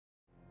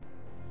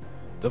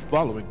The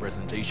following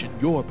presentation,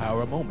 Your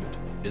Power Moment,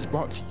 is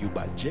brought to you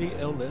by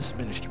JLS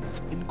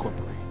Ministries,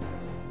 Incorporated.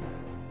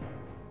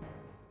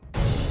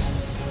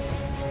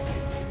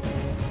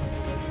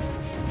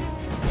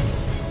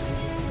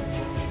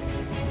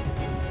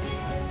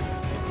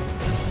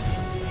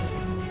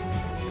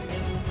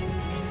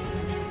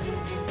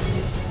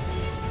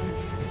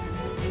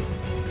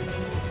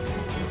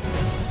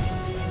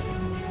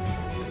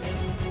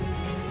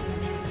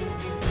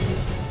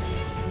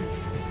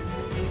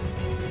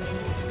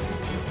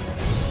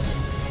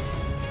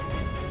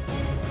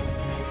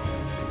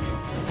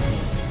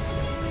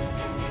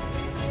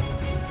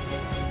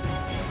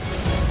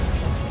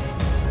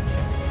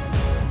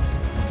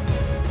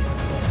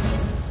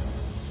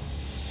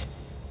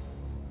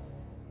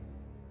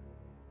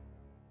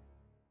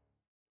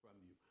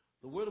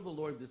 The word of the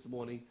Lord this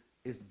morning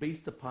is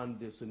based upon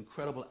this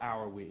incredible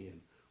hour we're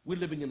in. We're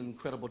living in an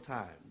incredible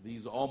time.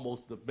 These are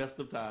almost the best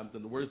of times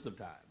and the worst of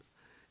times.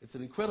 It's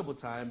an incredible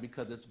time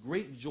because it's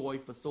great joy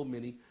for so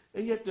many,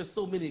 and yet there's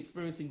so many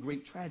experiencing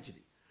great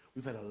tragedy.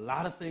 We've had a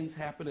lot of things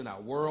happen in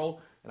our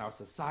world, in our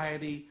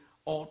society,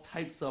 all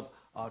types of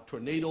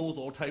tornadoes,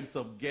 all types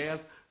of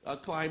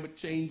climate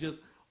changes,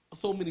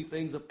 so many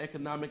things of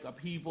economic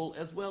upheaval,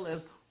 as well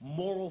as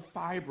moral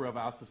fiber of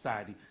our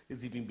society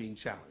is even being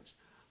challenged.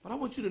 But I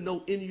want you to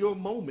know in your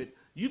moment,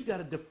 you've got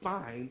to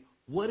define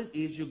what it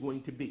is you're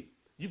going to be.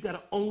 You've got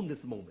to own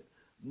this moment.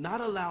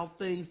 Not allow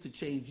things to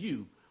change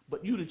you,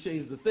 but you to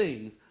change the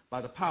things by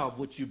the power of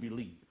what you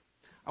believe.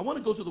 I want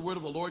to go to the word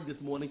of the Lord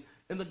this morning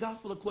in the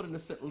gospel according to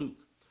St. Luke,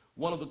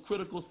 one of the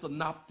critical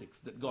synoptics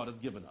that God has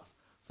given us.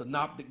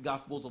 Synoptic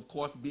gospels, of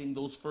course, being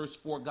those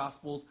first four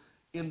gospels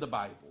in the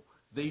Bible.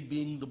 They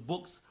being the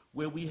books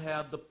where we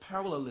have the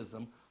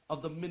parallelism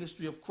of the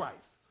ministry of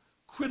Christ.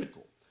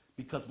 Critical.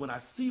 Because when I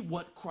see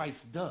what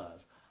Christ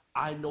does,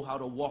 I know how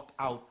to walk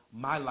out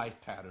my life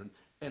pattern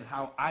and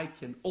how I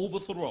can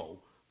overthrow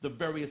the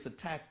various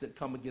attacks that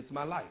come against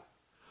my life.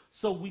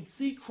 So we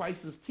see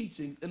Christ's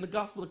teachings in the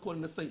gospel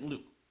according to St.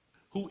 Luke,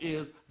 who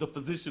is the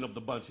physician of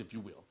the bunch, if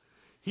you will.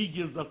 He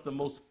gives us the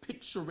most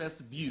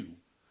picturesque view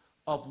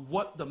of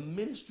what the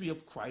ministry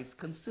of Christ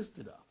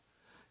consisted of.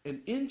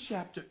 And in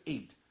chapter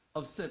 8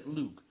 of St.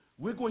 Luke,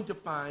 we're going to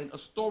find a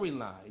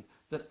storyline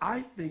that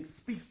I think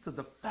speaks to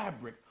the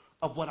fabric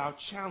of what our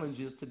challenge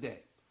is today.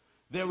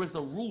 There is a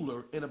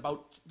ruler in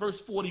about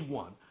verse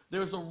 41.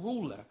 There is a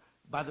ruler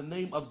by the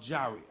name of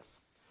Jairus.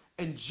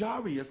 And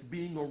Jairus,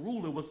 being a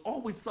ruler, was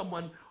always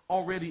someone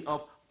already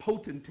of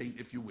potentate,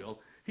 if you will.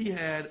 He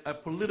had a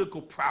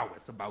political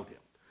prowess about him.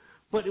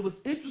 But it was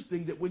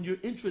interesting that when you're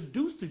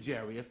introduced to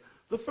Jairus,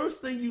 the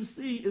first thing you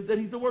see is that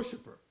he's a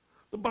worshiper.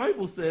 The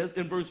Bible says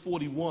in verse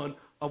 41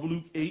 of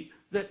Luke 8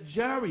 that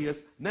Jairus,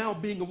 now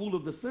being a ruler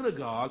of the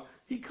synagogue,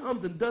 he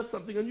comes and does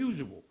something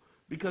unusual.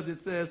 Because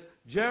it says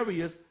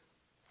Jairus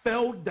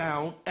fell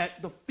down at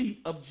the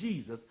feet of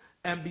Jesus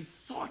and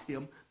besought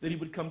him that he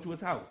would come to his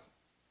house.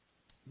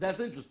 That's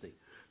interesting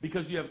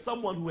because you have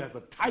someone who has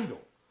a title,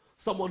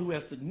 someone who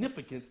has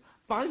significance,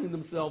 finding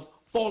themselves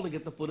falling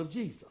at the foot of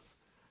Jesus.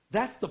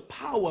 That's the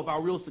power of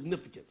our real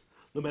significance.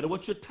 No matter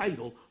what your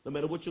title, no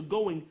matter what you're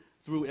going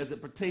through as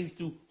it pertains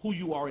to who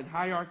you are in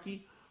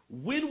hierarchy,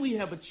 when we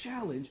have a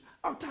challenge,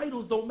 our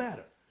titles don't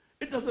matter.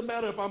 It doesn't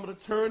matter if I'm an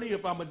attorney,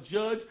 if I'm a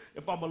judge,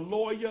 if I'm a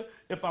lawyer,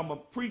 if I'm a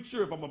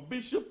preacher, if I'm a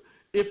bishop,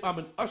 if I'm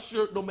an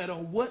usher, no matter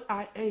what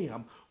I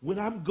am, when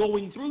I'm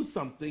going through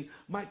something,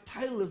 my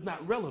title is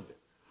not relevant.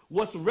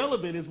 What's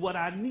relevant is what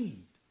I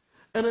need.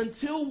 And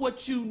until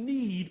what you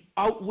need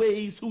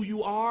outweighs who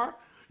you are,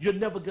 you're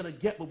never going to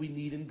get what we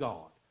need in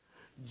God.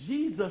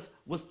 Jesus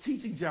was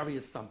teaching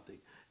Jairus something,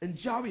 and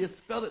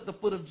Jairus fell at the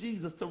foot of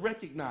Jesus to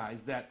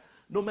recognize that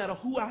no matter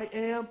who I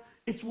am,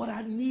 it's what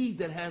I need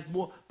that has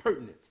more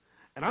pertinence.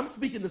 And I'm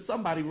speaking to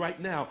somebody right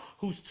now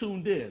who's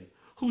tuned in,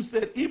 who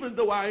said, even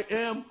though I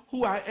am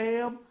who I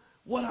am,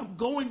 what I'm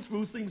going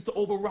through seems to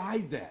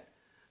override that.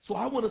 So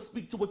I want to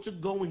speak to what you're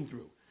going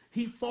through.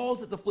 He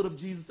falls at the foot of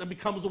Jesus and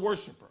becomes a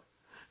worshiper.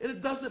 And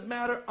it doesn't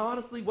matter,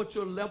 honestly, what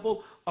your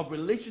level of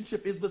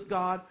relationship is with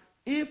God.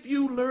 If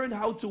you learn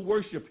how to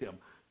worship him,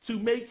 to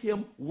make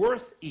him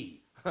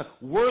worthy,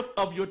 worth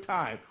of your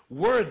time,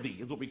 worthy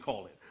is what we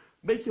call it.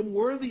 Make him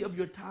worthy of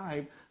your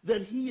time,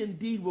 then he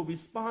indeed will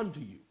respond to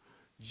you.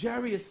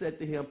 Jairus said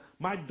to him,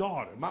 my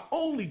daughter, my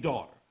only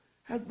daughter,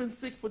 has been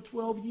sick for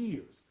 12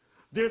 years.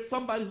 There's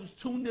somebody who's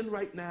tuned in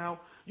right now.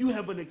 You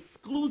have an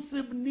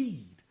exclusive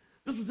need.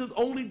 This was his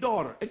only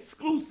daughter,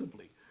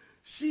 exclusively.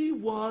 She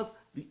was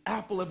the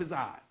apple of his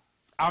eye.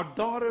 Our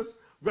daughters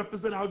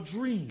represent our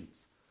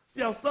dreams.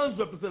 See, our sons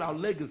represent our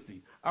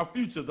legacy, our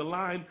future, the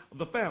line of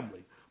the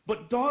family.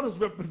 But daughters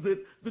represent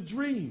the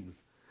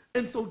dreams.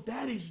 And so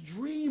daddy's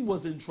dream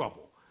was in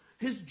trouble.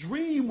 His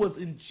dream was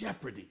in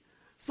jeopardy.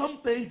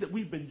 Some things that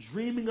we've been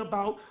dreaming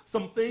about,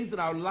 some things in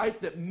our life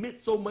that meant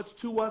so much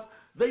to us,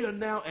 they are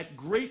now at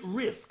great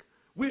risk.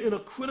 We're in a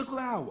critical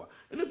hour,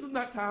 and this is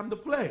not time to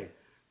play.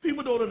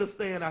 People don't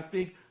understand, I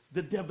think,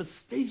 the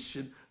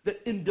devastation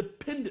that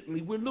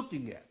independently we're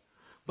looking at.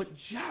 But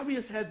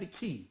Jairus had the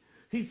key.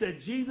 He said,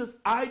 Jesus,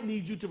 I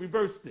need you to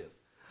reverse this.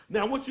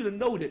 Now, I want you to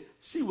know that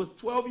she was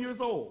 12 years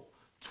old.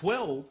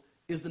 12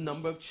 is the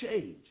number of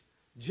change.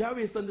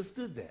 Jairus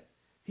understood that.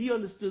 He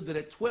understood that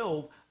at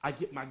 12, I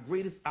get my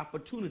greatest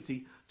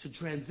opportunity to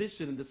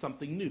transition into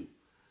something new.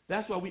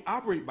 That's why we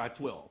operate by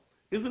 12.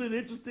 Isn't it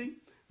interesting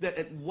that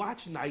at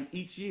watch night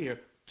each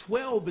year,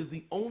 12 is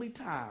the only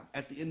time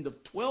at the end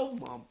of 12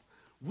 months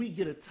we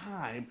get a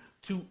time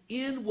to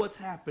end what's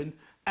happened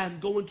and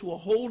go into a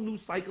whole new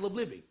cycle of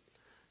living.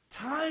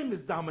 Time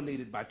is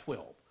dominated by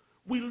 12.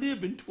 We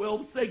live in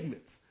 12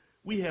 segments.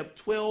 We have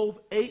 12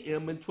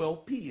 a.m. and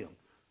 12 p.m.,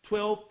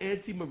 12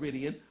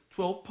 ante-meridian,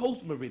 12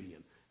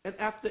 post-meridian. And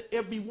after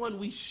every one,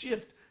 we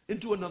shift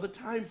into another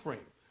time frame.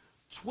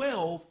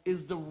 12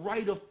 is the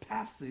rite of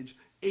passage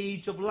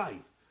age of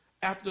life.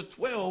 After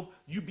 12,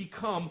 you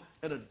become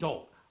an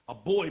adult. A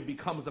boy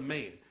becomes a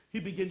man. He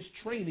begins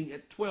training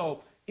at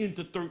 12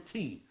 into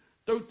 13.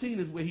 13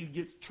 is where he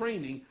gets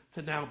training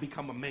to now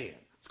become a man.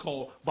 It's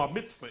called bar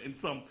mitzvah in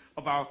some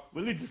of our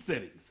religious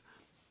settings.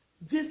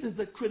 This is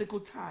a critical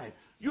time.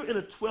 You're in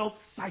a 12th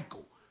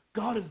cycle.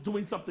 God is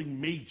doing something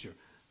major.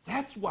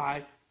 That's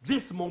why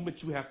this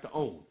moment you have to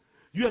own.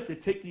 You have to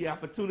take the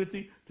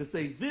opportunity to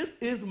say, this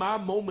is my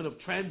moment of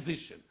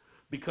transition,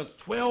 because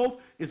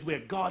 12 is where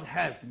God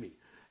has me.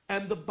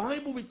 And the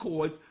Bible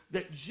records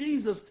that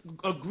Jesus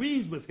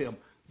agrees with him.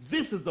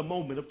 This is the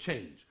moment of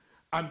change.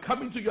 I'm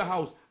coming to your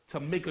house to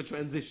make a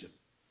transition.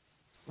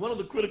 One of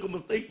the critical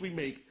mistakes we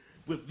make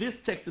with this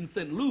text in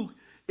St. Luke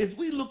is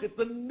we look at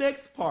the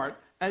next part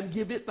and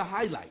give it the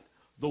highlight,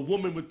 the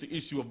woman with the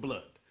issue of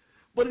blood.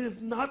 But it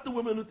is not the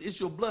woman with the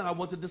issue of blood I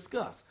want to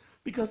discuss,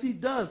 because he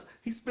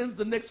spends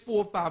the next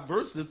 4 or 5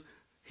 verses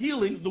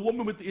healing the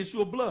woman with the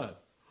issue of blood,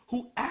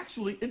 who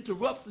actually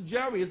interrupts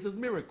Jairus'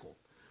 miracle.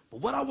 But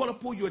what I want to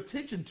pull your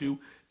attention to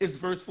is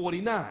verse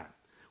 49.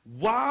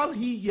 While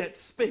he yet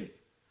spake,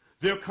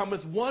 there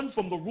cometh one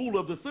from the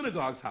ruler of the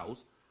synagogue's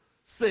house,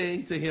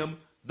 saying to him,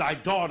 thy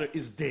daughter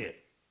is dead.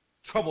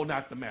 Trouble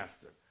not the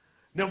master.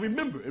 Now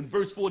remember, in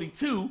verse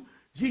 42,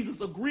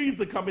 Jesus agrees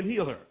to come and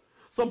heal her.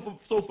 So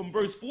from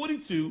verse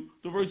 42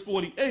 to verse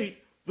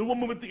 48, the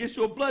woman with the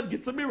issue of blood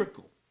gets a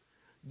miracle.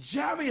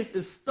 Jairus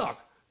is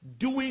stuck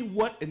doing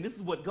what, and this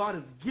is what God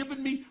has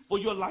given me for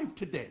your life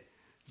today.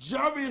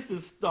 Jairus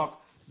is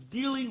stuck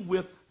dealing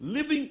with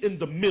living in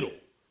the middle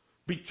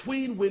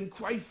between when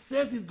Christ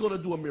says he's going to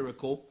do a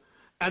miracle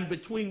and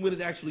between when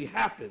it actually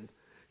happens.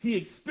 He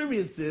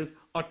experiences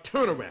a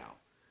turnaround.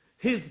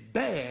 His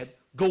bad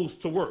goes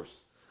to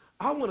worse.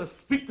 I want to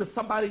speak to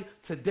somebody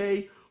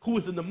today who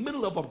is in the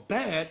middle of a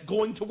bad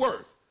going to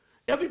worse.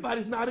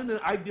 Everybody's not in an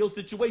ideal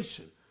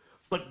situation,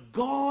 but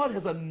God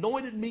has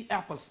anointed me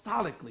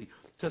apostolically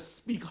to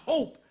speak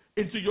hope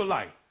into your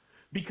life,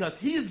 because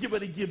he is going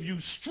to give you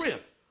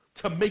strength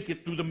to make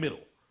it through the middle.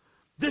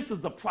 This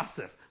is the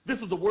process.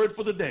 This is the word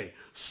for the day.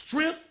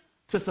 Strength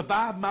to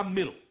survive my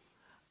middle.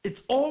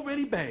 It's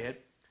already bad,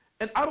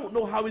 and I don't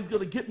know how he's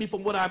going to get me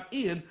from what I'm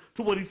in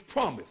to what he's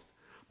promised.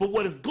 But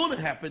what is going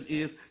to happen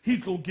is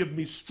he's going to give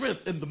me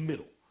strength in the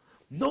middle.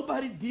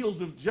 Nobody deals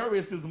with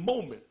Jairus'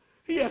 moment.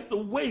 He has to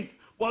wait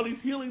while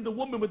he's healing the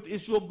woman with the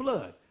issue of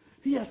blood.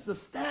 He has to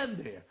stand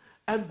there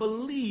and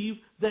believe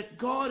that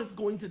God is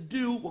going to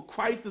do what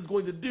Christ is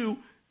going to do,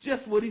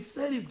 just what he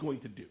said he's going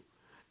to do.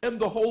 And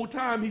the whole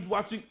time he's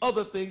watching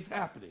other things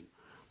happening.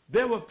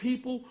 There are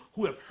people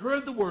who have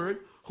heard the word,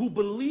 who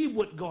believe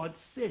what God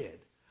said,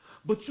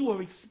 but you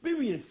are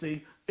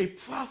experiencing a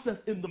process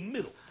in the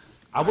middle.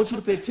 I want you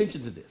to pay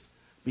attention to this,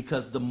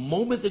 because the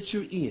moment that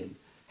you're in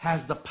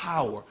has the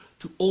power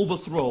to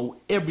overthrow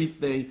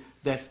everything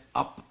that's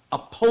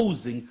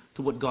opposing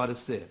to what God has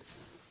said.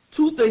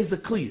 2 things are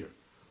clear.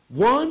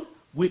 1,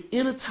 we're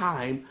in a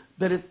time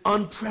that is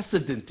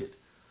unprecedented.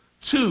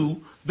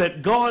 2,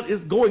 that God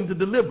is going to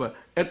deliver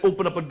and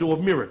open up a door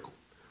of miracle.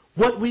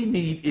 What we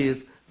need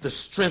is the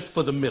strength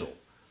for the middle.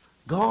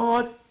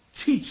 God,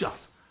 teach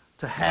us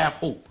to have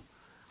hope.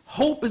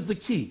 Hope is the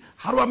key.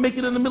 How do I make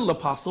it in the middle,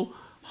 Apostle?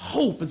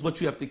 Hope is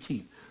what you have to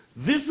keep.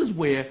 This is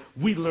where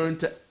we learn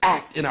to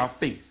act in our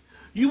faith.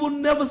 You will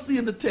never see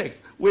in the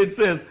text where it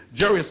says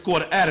Jairus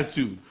caught an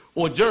attitude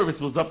or Jairus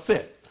was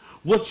upset.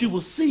 What you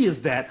will see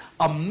is that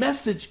a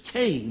message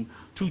came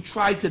to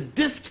try to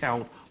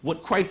discount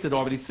what Christ had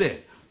already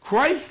said.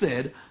 Christ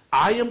said,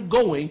 I am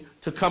going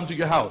to come to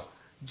your house.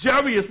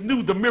 Jairus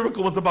knew the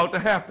miracle was about to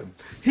happen.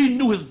 He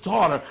knew his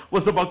daughter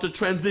was about to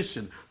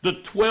transition. The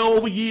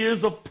 12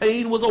 years of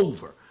pain was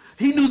over.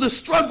 He knew the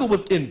struggle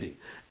was ending.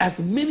 As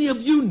many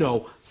of you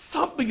know,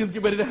 something is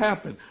getting ready to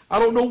happen. I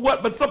don't know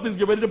what, but something's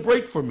getting ready to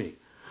break for me.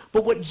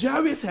 But what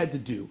Jairus had to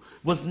do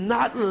was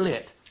not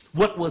let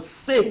what was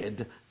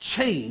said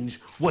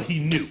change what he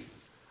knew.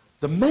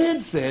 The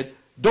man said,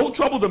 don't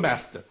trouble the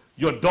master.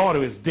 Your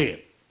daughter is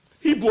dead.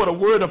 He brought a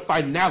word of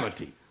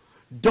finality.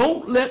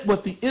 Don't let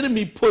what the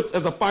enemy puts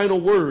as a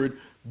final word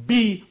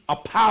be a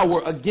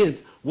power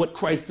against what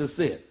Christ has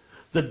said.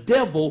 The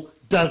devil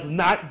does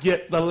not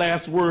get the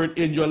last word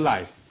in your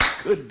life.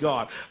 Good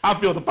God. I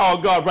feel the power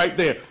of God right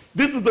there.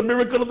 This is the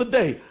miracle of the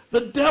day.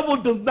 The devil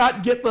does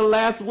not get the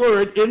last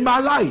word in my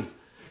life.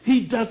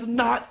 He does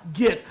not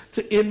get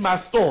to end my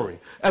story.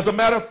 As a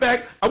matter of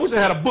fact, I wish I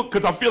had a book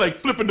because I feel like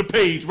flipping the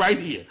page right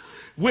here.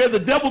 Where the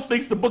devil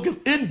thinks the book is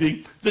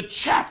ending, the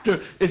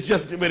chapter is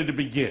just getting ready to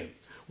begin.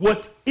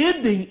 What's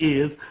ending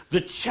is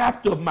the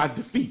chapter of my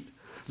defeat,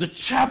 the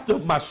chapter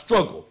of my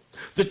struggle,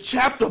 the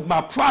chapter of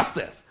my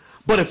process.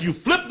 But if you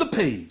flip the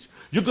page,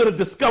 you're going to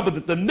discover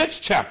that the next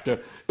chapter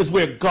is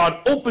where God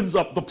opens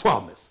up the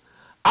promise.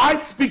 I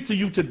speak to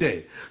you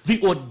today,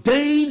 the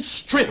ordained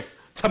strength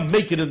to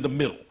make it in the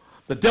middle.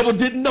 The devil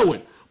didn't know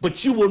it,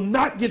 but you will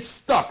not get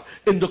stuck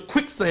in the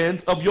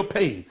quicksands of your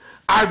pain.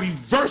 I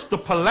reverse the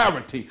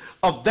polarity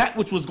of that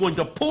which was going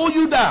to pull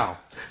you down,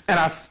 and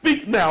I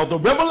speak now the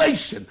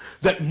revelation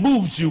that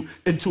moves you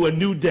into a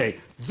new day.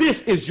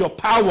 This is your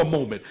power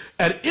moment.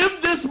 And in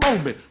this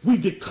moment, we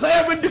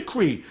declare and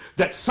decree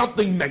that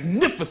something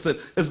magnificent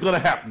is going to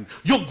happen.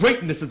 Your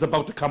greatness is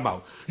about to come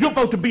out. You're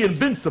about to be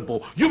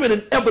invincible. You're in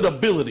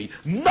inevitability.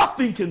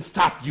 Nothing can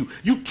stop you.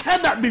 You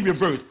cannot be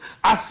reversed.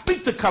 I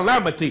speak to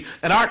calamity,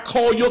 and I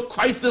call your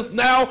crisis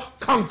now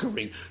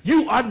conquering.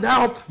 You are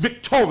now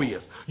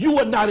victorious. You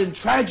are not in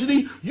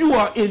tragedy. You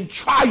are in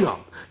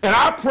triumph. And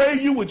I pray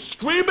you would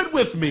scream it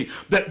with me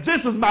that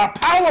this is my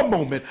power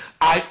moment.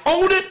 I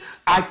own it.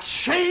 I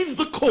change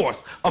the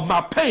course of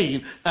my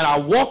pain, and I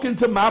walk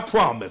into my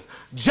promise.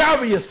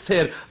 Jairus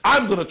said,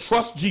 I'm going to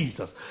trust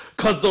Jesus,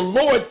 because the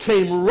Lord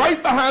came right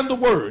behind the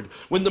word.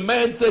 When the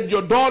man said,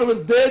 your daughter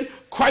is dead,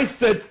 Christ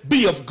said,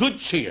 be of good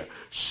cheer.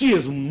 She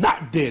is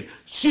not dead.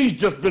 She's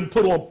just been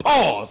put on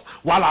pause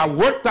while I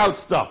worked out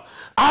stuff.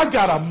 I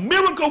got a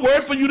miracle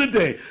word for you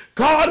today.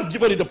 God is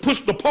getting ready to push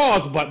the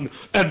pause button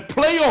and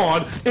play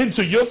on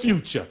into your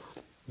future.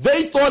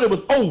 They thought it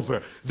was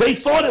over. They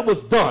thought it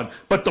was done.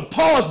 But the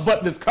pause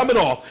button is coming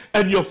off,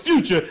 and your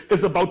future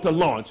is about to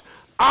launch.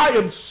 I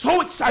am so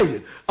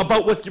excited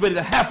about what's getting ready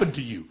to happen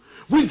to you.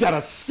 We've got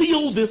to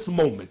seal this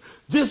moment.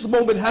 This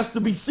moment has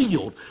to be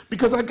sealed,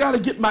 because I got to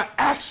get my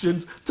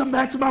actions to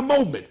match my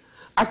moment.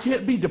 I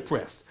can't be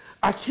depressed.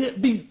 I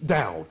can't be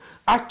down.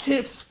 I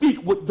can't speak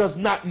what does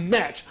not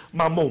match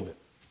my moment.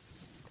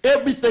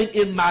 Everything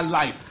in my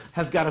life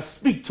has got to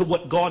speak to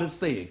what God is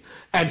saying.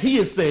 And he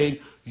is saying,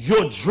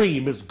 your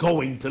dream is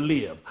going to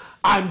live.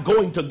 I'm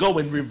going to go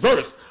and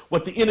reverse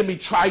what the enemy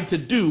tried to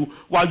do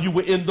while you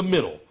were in the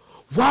middle.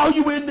 While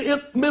you were in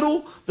the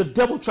middle, the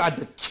devil tried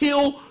to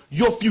kill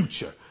your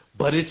future.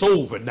 But it's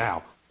over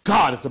now.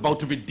 God is about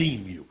to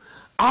redeem you.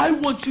 I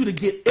want you to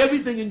get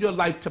everything in your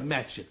life to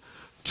match it.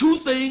 Two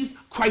things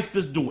Christ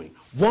is doing.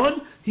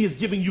 One, he is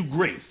giving you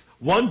grace.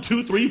 1,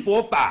 2, 3,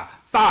 4, 5.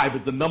 5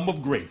 is the number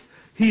of grace.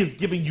 He is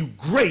giving you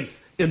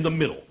grace in the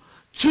middle.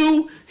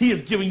 2, he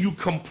is giving you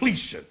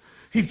completion.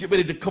 He's getting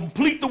ready to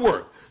complete the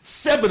work.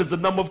 7 is the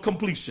number of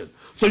completion.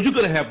 So you're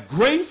going to have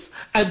grace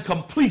and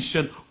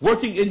completion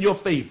working in your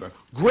favor.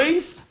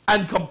 Grace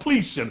and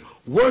completion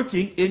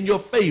working in your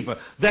favor.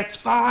 That's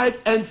 5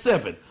 and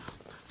 7.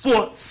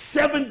 For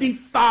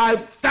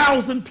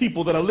 75,000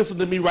 people that are listening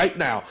to me right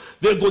now,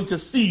 they're going to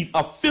seed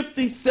a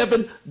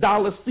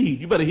 $57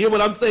 seed. You better hear what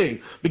I'm saying,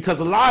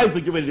 because lives are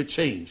getting ready to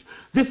change.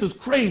 This is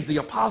crazy,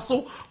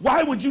 Apostle.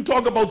 Why would you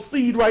talk about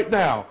seed right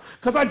now?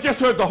 Because I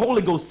just heard the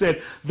Holy Ghost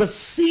said the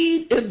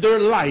seed in their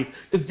life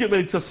is getting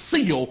ready to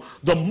seal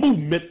the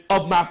movement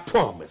of my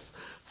promise.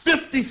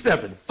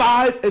 57,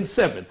 5 and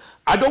 7.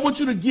 I don't want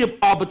you to give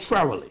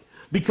arbitrarily,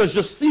 because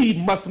your seed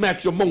must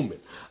match your moment.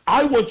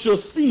 I want your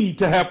seed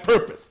to have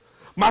purpose.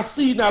 My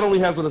seed not only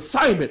has an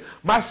assignment,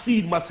 my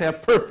seed must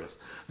have purpose.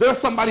 There's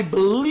somebody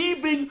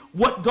believing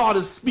what God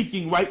is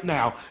speaking right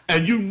now,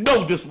 and you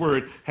know this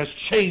word has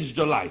changed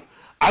your life.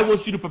 I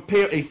want you to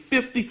prepare a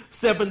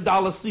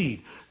 $57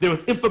 seed. There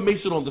is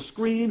information on the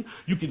screen.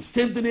 You can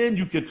send it in.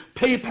 You can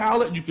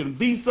PayPal it. You can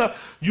Visa.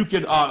 You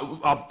can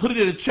put it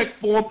in a check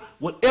form,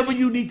 whatever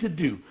you need to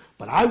do.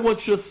 But I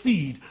want your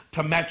seed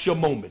to match your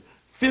moment.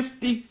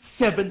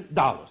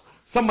 $57.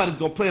 Somebody's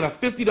going to plant a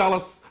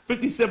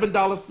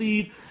 $57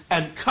 seed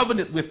and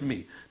covenant with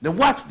me. Now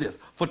watch this.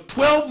 For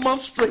 12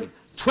 months straight,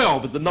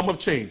 12 is the number of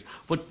change.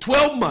 For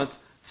 12 months,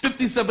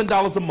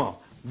 $57 a month.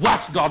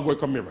 Watch God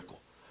work a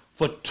miracle.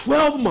 For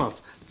 12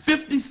 months,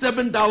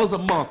 $57 a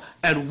month,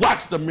 and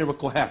watch the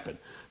miracle happen.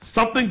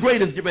 Something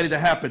great is getting ready to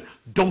happen.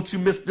 Don't you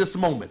miss this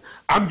moment.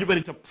 I'm getting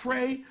ready to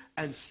pray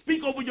and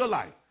speak over your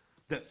life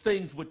that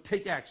things would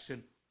take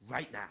action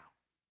right now.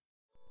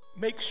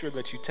 Make sure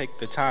that you take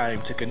the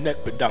time to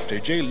connect with Dr.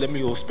 J.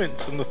 Lemuel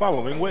Spence in the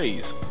following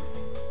ways.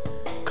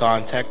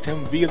 Contact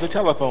him via the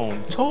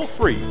telephone, toll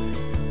free,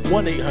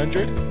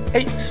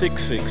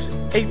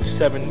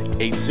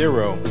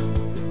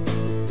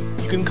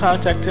 1-800-866-8780. You can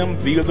contact him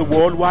via the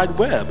World Wide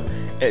Web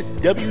at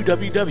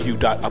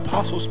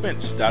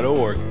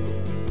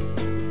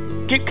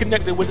www.apostlespence.org. Get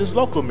connected with his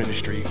local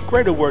ministry,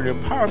 Greater Word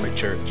Empowerment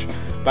Church,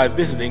 by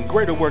visiting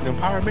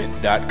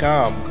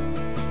greaterwordempowerment.com.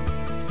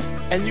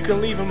 And you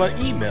can leave him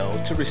an email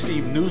to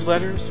receive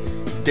newsletters,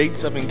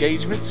 dates of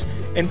engagements,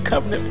 and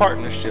covenant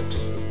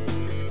partnerships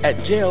at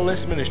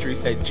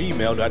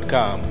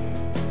jlsministries@gmail.com.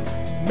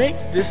 Make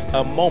this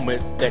a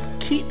moment that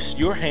keeps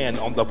your hand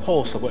on the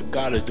pulse of what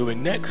God is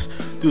doing next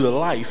through the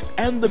life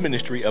and the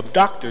ministry of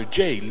Dr.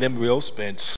 J. Lemuel Spence.